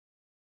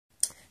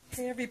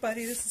Hey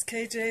everybody, this is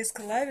KJ's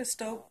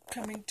Kaleidoscope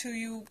coming to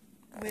you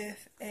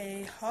with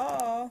a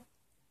haul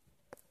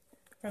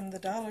from the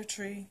Dollar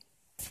Tree.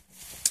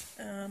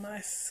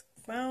 I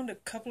found a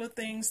couple of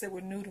things that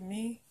were new to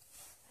me,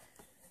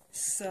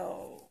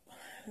 so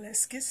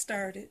let's get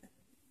started.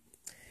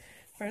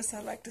 First,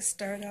 I'd like to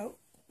start out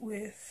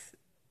with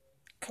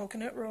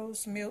coconut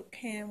rose milk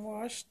hand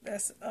wash.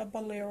 That's a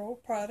Bolero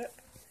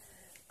product.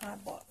 I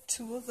bought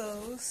 2 of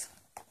those.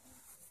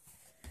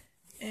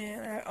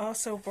 And I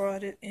also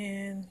brought it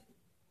in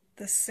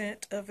the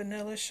scent of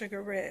vanilla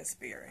sugar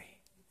raspberry.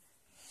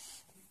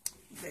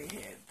 They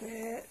had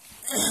that.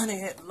 They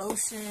had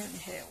lotion.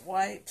 They had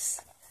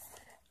wipes.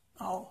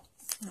 Oh,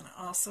 and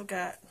I also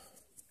got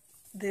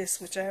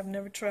this, which I have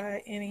never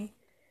tried, any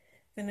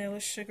vanilla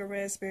sugar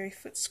raspberry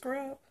foot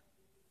scrub.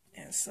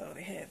 And so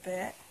they had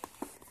that.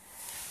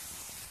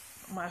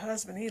 My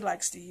husband, he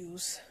likes to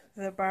use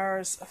the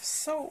bars of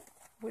soap,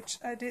 which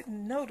I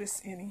didn't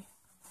notice any.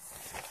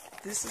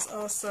 This is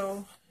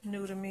also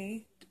new to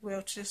me,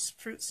 Welch's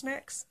Fruit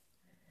Snacks,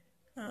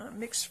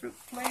 mixed fruit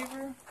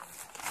flavor.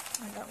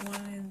 I got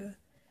one in the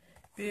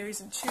berries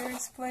and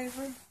cherries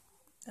flavor.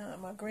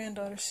 My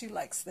granddaughter, she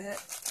likes that.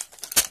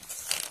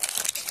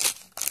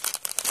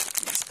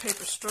 These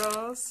paper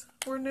straws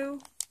were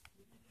new.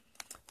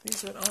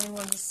 These are the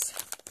only ones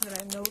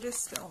that I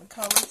noticed, the only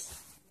colors.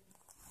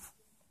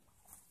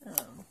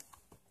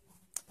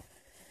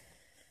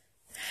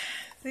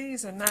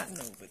 These are not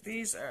new, but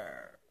these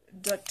are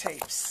duct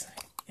tapes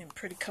in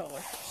pretty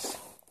colors.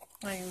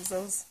 I use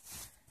those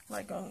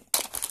like on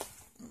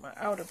my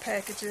outer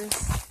packages.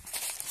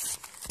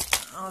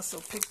 I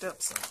also picked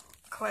up some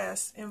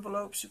class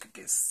envelopes. You could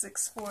get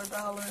 6 for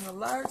 $1 in the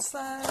large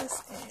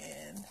size,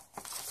 and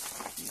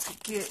you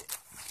could get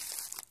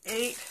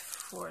 8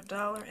 for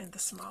 $1 in the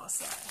small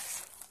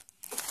size.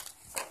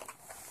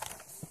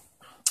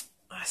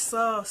 I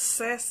saw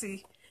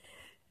Sassy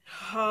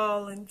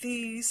hauling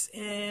these,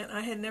 and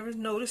I had never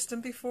noticed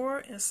them before,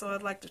 and so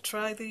I'd like to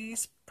try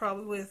these,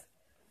 probably with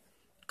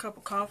a cup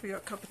of coffee or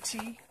a cup of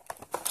tea.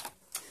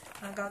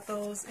 I got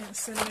those in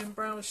cinnamon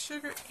brown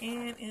sugar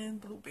and in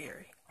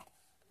blueberry.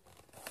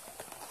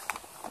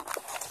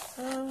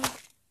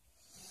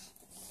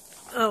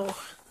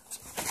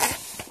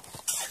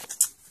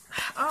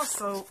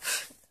 Also,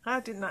 I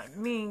did not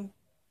mean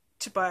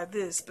to buy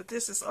this, but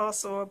this is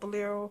also a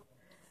Bolero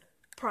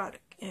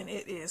product, and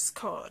it is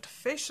called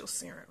facial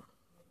serum.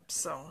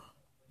 So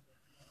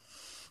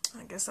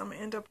I guess I'm gonna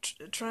end up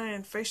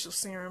trying facial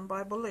serum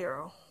by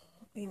Bolero,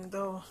 even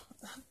though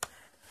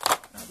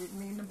I didn't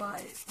mean to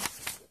buy it.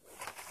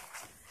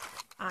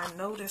 I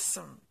noticed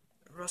some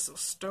Russell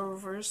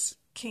Stover's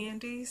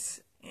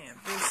candies, and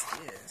this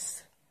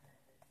is,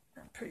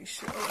 I'm pretty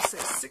sure, it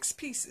says 6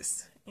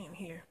 pieces in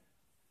here.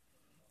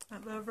 I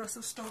love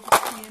Russell Stover's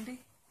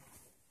candy.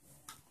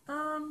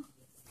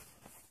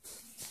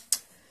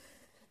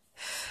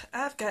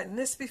 I've gotten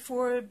this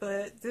before,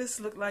 but this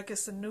looked like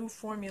it's a new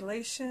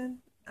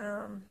formulation.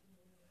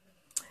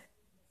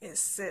 It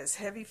says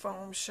heavy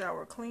foam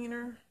shower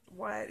cleaner,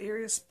 wide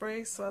area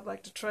spray, so I'd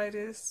like to try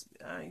this.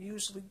 I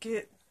usually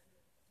get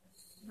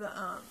the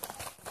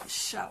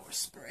shower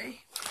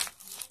spray,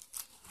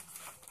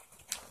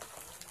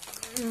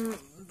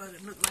 but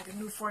it looked like a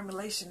new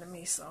formulation to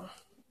me, so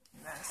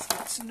that's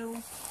what's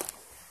new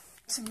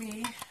to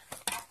me.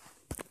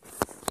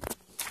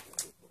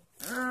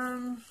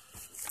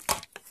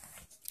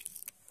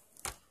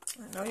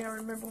 I know y'all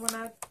remember when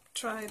I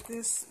tried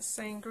this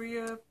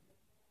Sangria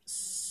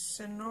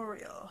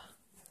Seniorial,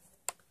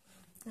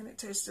 and it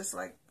tastes just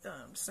like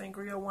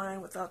Sangria wine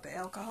without the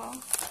alcohol,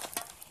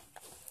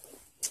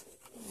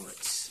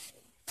 which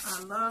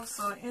I love,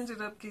 so I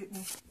ended up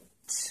getting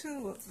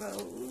 2 of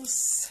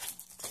those.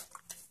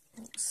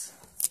 Oops,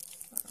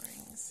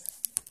 rings.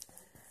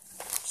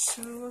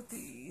 2 of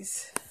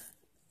these.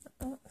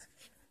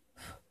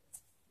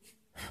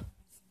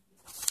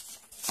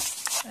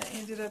 I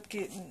ended up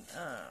getting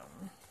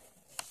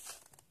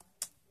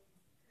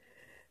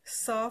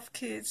Soft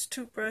Kids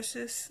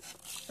toothbrushes.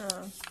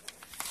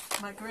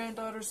 My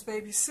granddaughter's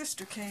baby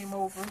sister came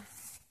over,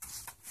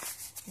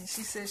 and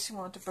she said she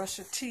wanted to brush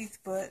her teeth,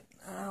 but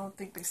I don't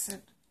think they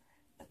sent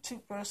a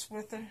toothbrush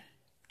with her.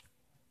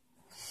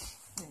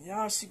 And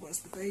y'all, she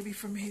was the baby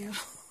from hell.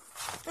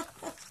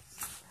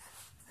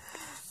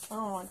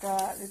 Oh my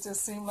God, it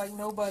just seemed like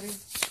nobody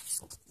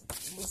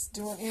was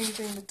doing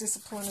anything to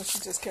discipline her. She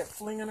just kept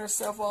flinging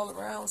herself all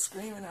around,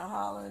 screaming and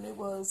hollering. It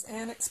was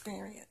an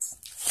experience.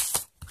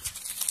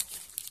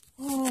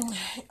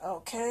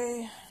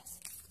 Okay,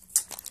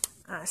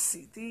 I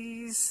see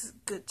these.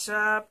 Good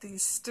job.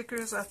 These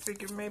stickers, I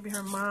figured maybe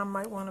her mom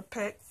might want to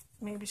pack.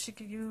 Maybe she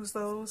could use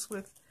those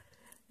with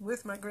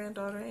my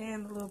granddaughter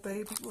and the little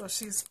baby. Well,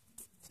 she's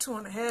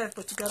 2.5,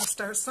 but you got to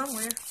start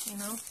somewhere, you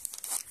know.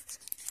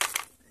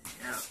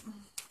 Yeah.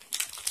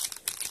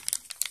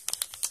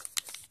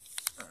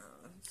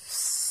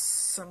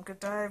 Some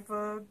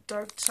Godiva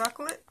dark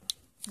chocolate,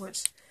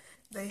 which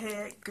they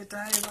had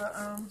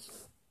Godiva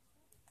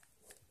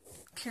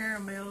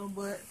caramel,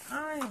 but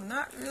I am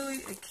not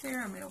really a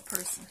caramel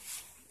person.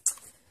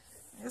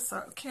 It's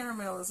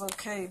caramel is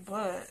okay,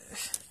 but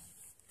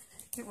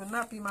it would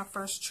not be my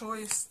first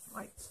choice.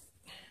 Like,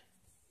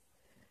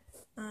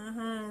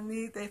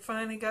 they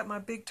finally got my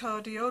Big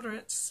Tall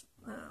deodorants,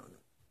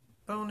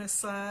 bonus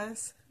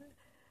size,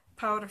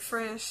 powder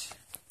fresh.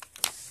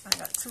 I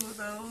got 2 of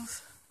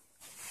those.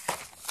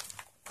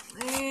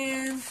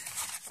 And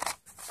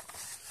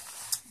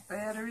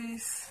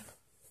batteries.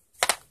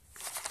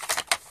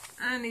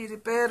 I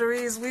needed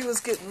batteries. We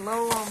was getting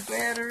low on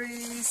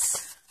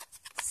batteries,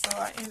 so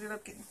I ended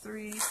up getting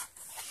 3.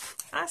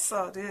 I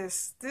saw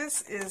this.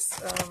 This is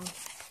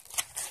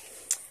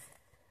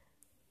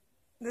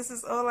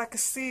all I could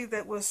see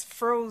that was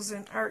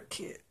frozen art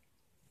kit,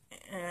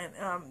 and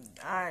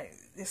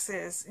it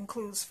says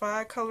includes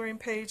 5 coloring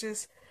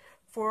pages,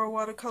 4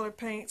 watercolor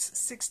paints,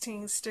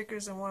 16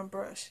 stickers, and 1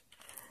 brush.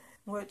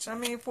 Which, I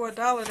mean, for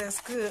 $1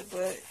 that's good,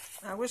 but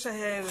I wish I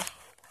had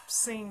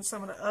seen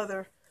some of the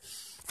other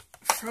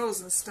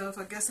frozen stuff.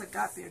 I guess I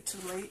got there too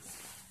late.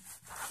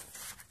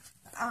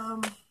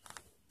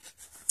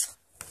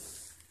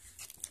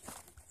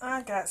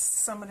 I got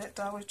some of that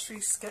Dollar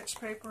Tree sketch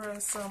paper,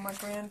 and so my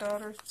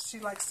granddaughter, she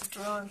likes to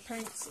draw and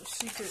paint, so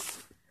she could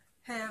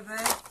have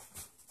that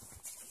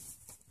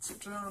to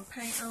draw and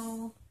paint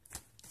on.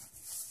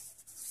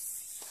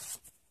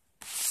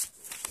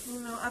 You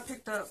know, I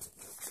picked up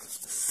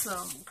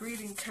some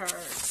greeting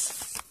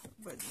cards,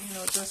 but you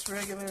know, just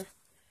regular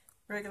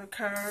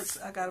cards.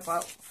 I got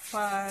about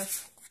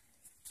 5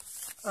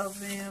 of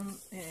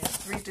them and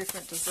 3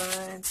 different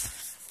designs.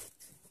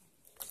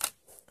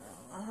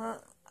 I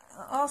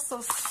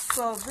also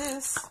saw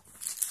this,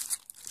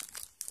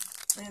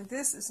 and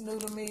this is new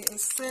to me.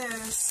 It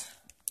says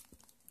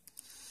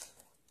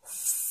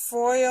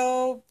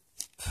foil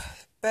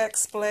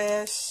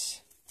backsplash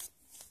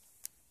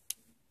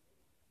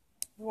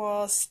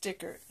wall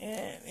sticker,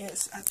 and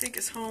I think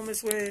it's home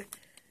is where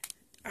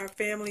our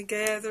family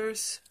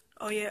gathers.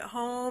 Oh yeah,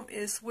 home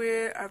is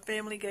where our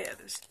family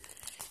gathers.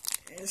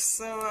 And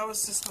so I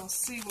was just gonna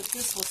see what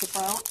this was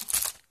about.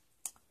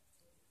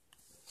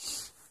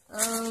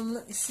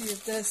 Let me see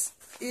if that's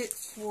it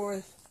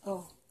for.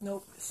 Oh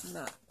nope, it's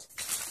not.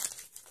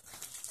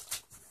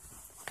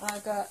 I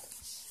got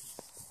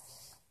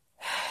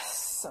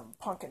some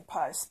pumpkin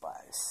pie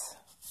spice.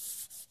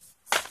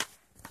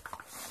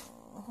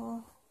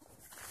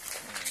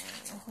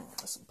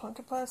 Some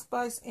pumpkin pie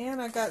spice,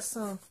 and I got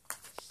some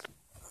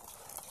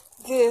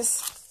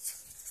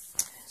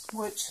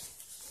which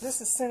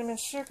this is cinnamon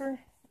sugar,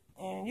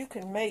 and you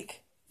can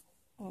make,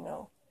 you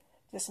know,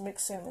 just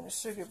mix cinnamon and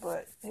sugar,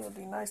 but it would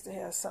be nice to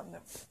have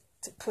something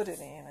to put it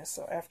in. And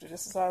so after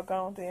this is all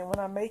gone, then when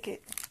I make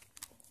it,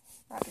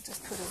 I could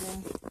just put it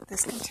in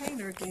this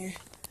container again.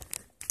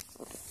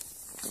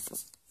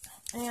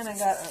 And I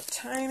got a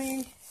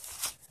tiny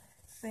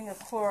thing of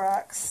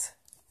Clorox,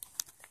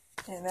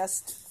 and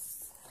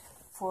that's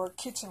for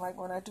kitchen. Like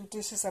when I do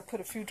dishes, I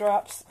put a few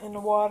drops in the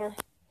water.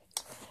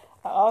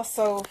 I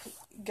also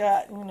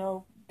got, you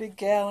know, big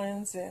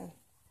gallons and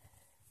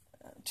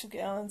 2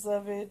 gallons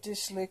of it,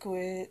 dish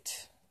liquid.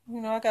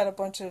 You know, I got a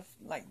bunch of,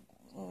 like,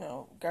 you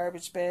know,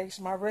 garbage bags.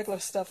 My regular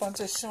stuff, I'm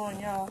just showing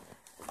y'all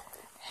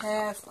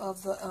half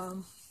of the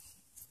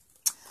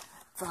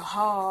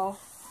haul,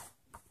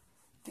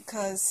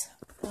 because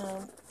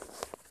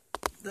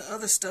the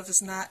other stuff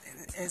is not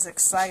as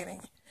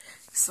exciting.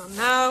 So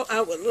now I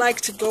would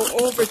like to go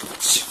over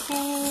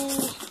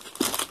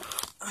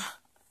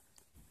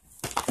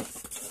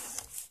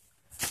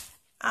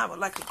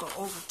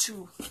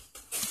to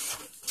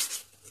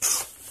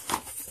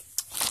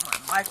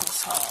my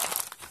Michael's haul.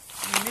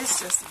 I mean,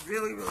 it's just a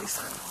really, really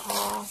simple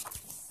haul.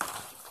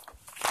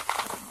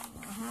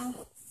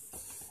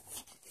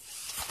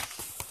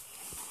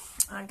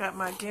 I got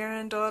my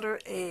granddaughter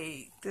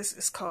this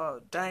is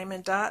called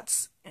Diamond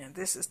Dots, and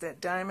this is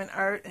that diamond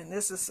art, and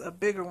this is a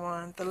bigger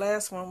one. The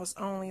last one was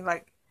only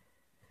like,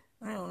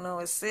 I don't know,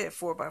 it said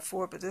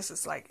 4x4, but this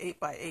is like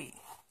 8x8.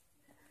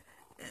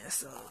 And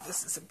so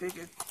this is a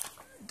bigger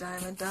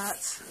Diamond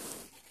Dots.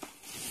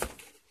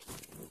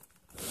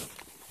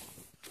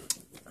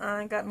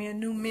 I got me a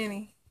new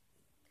mini.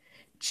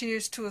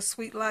 Cheers to a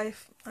Sweet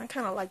Life. I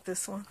kind of like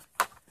this one.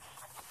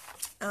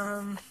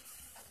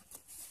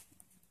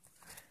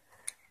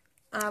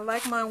 I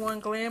like my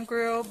one Glam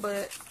Girl,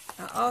 but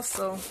I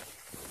also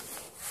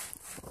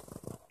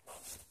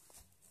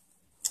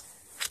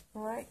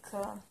like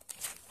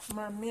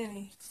my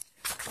mini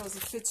because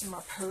it fits in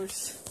my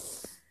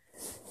purse.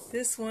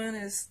 This one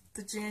is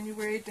the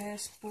January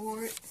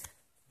dashboard.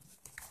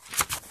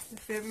 The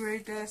February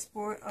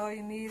dashboard, all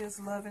you need is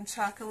love and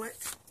chocolate.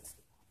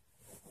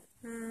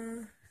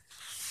 March,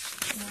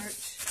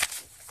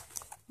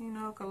 you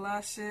know,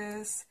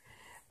 galoshes,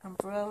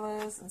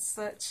 umbrellas, and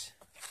such.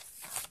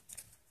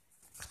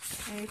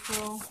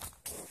 April,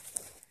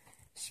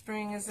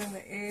 spring is in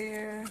the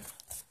air.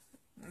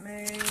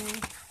 May,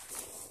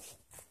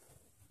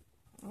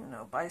 you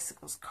know,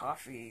 bicycles,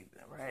 coffee,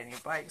 riding your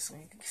bikes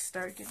when you can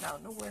start getting out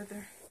in the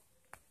weather.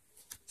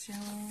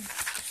 June. Is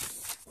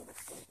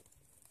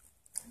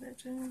that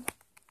June?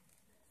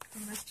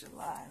 That's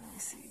July. Let me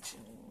see.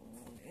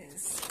 June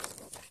is...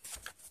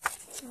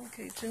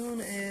 Okay,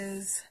 June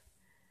is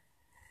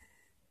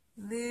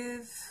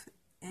live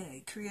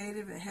a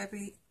creative,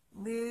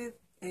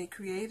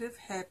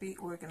 happy,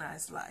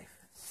 organized life.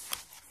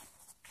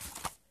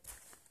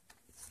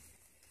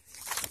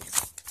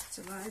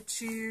 July,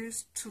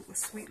 cheers to a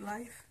sweet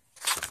life.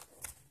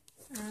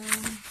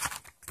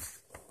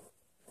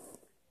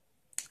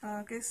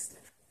 August.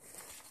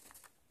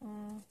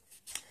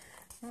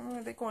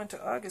 They're going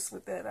to August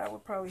with that. I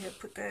would probably have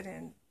put that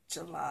in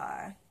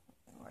July.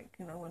 Like,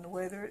 you know, when the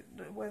weather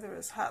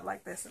is hot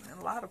like this, and in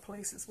a lot of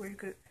places where you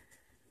could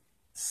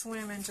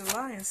swim in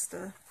July and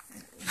stuff,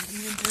 and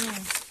even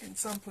June in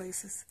some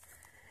places.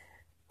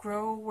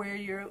 Grow where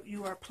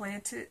you are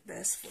planted.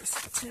 That's for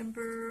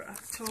September.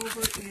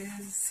 October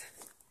is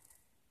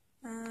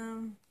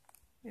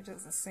it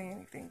doesn't say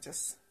anything,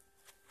 just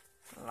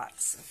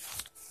lots of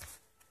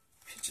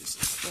pictures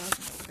of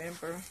stuff.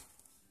 November.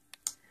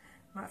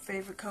 My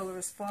favorite color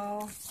is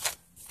fall.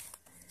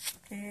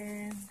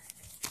 And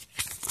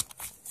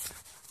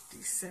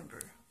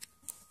December,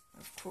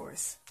 of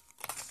course.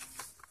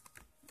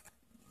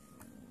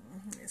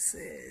 It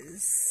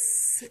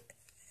says,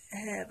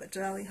 have a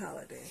jolly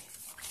holiday.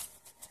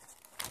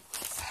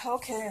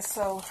 Okay,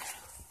 so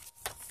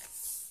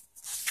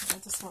I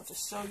just want to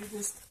show you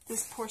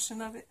this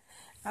portion of it.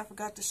 I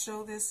forgot to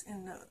show this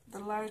in the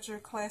larger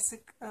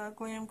classic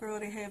Glam Girl.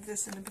 They have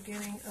this in the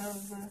beginning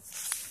of the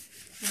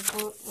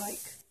book,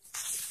 like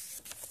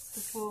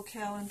the full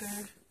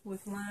calendar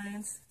with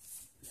lines.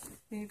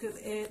 And you could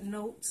add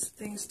notes,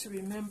 things to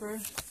remember.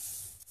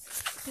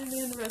 And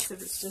then the rest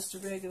of it's just a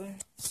regular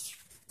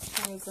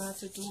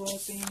horizontal do all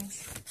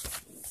things.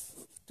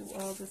 Do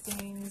all the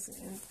things,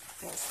 and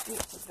that's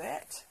it for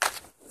that.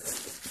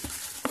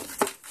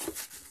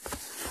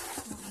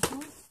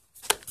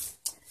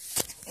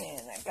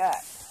 And I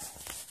got,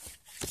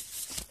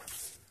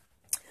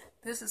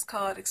 this is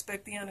called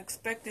Expect the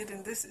Unexpected,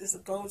 and this is a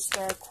Gold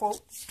Star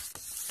quotes.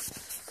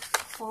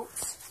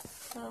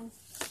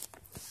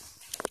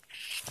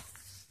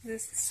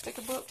 This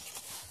sticker book.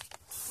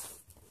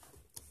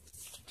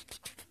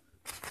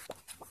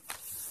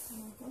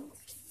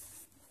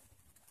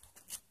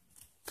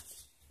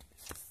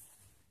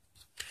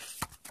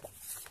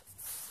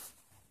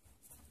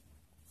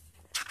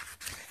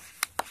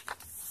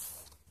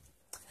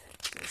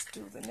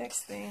 Do the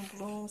next thing.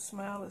 Bloom,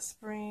 smile of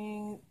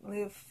spring,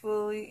 live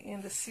fully in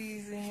the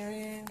season you're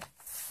in,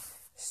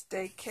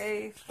 stay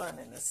cave, fun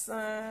in the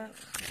sun.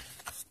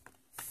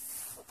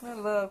 I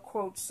love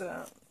quotes,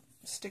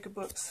 sticker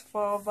books.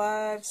 Fall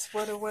vibes,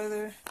 sweater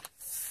weather,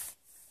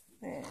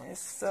 and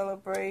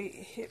celebrate,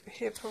 hip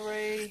hip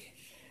hooray,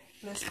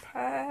 let's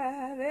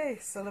party,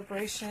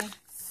 celebration,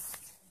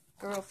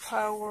 girl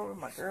power,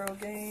 my girl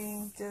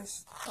game,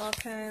 just all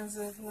kinds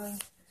of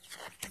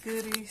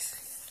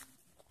goodies.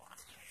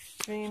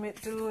 Dream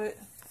it, do it,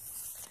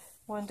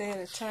 one day at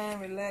a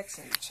time, relax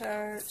and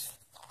recharge.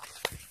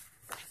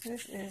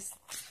 This is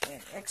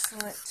an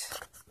excellent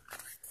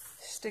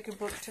sticker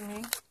book to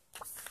me.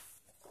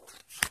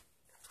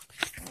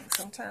 And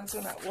sometimes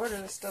when I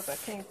order the stuff, I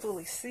can't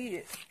fully see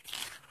it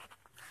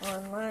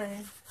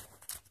online.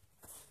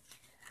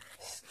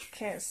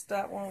 Can't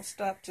stop, won't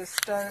stop, just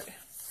start.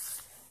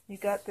 You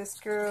got this,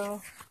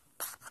 girl.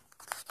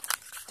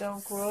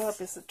 Don't grow up,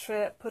 it's a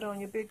trap. Put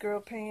on your big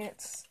girl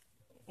pants.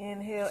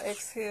 Inhale,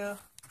 exhale,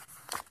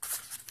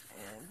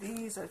 and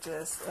these are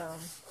just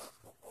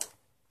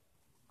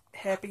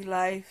happy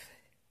life.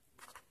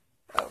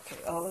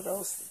 Okay, all of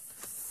those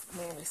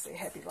mainly say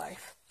happy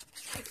life.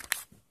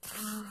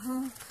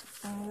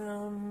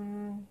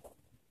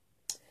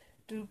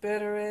 Do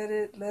better at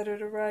it, letter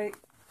to write,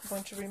 a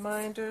bunch of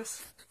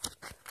reminders,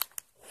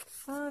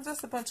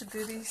 just a bunch of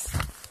goodies.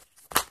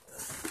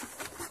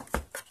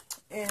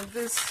 And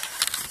this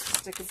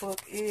sticker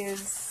book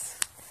is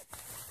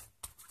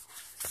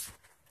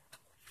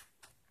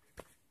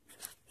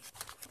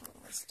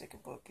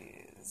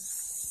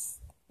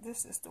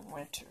this is the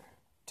winter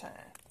time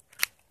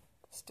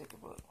sticker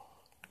book.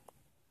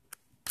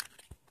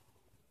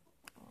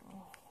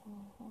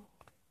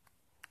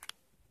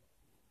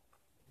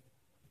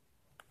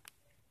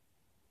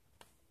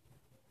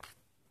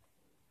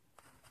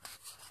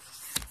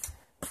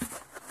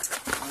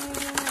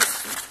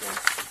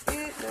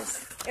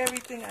 That's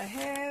everything I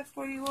have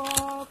for you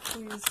all.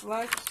 Please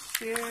like,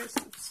 share,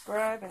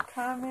 subscribe, and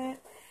comment.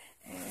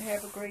 And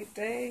have a great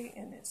day,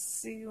 and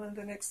see you in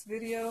the next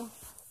video.